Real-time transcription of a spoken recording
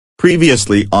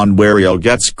Previously on Wario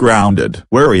Gets Grounded.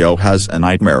 Wario has a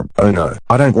nightmare. Oh no,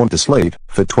 I don't want to sleep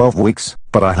for 12 weeks,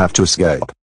 but I have to escape.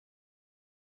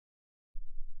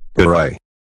 Hooray.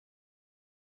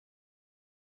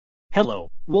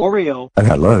 Hello, Wario. And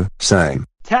hello, Sam.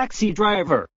 Taxi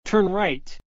driver, turn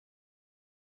right.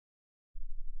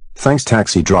 Thanks,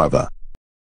 taxi driver.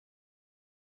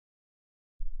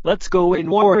 Let's go in,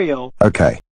 Wario.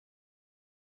 Okay.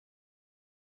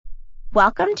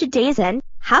 Welcome to Days End.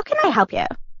 How can I help you?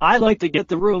 I'd like to get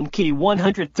the room key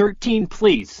 113,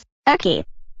 please. Okay.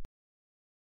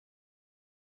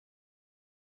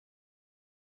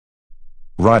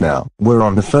 Right now, we're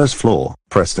on the first floor.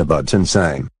 Press the button,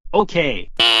 Sam.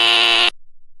 Okay.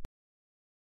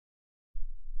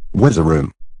 Where's the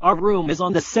room? Our room is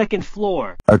on the second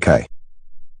floor. Okay.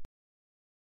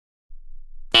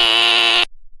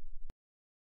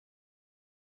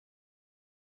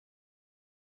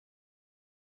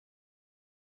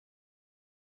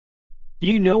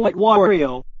 You know what,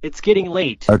 Wario? It's getting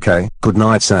late. Okay, good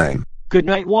night, Sam. Good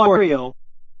night, Wario.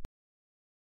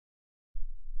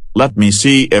 Let me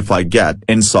see if I get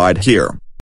inside here.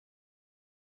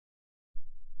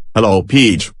 Hello,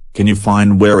 Peach. Can you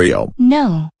find Wario?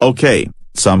 No. Okay,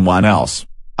 someone else.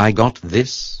 I got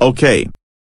this. Okay.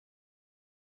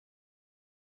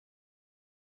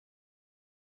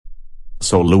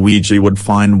 So Luigi would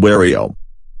find Wario.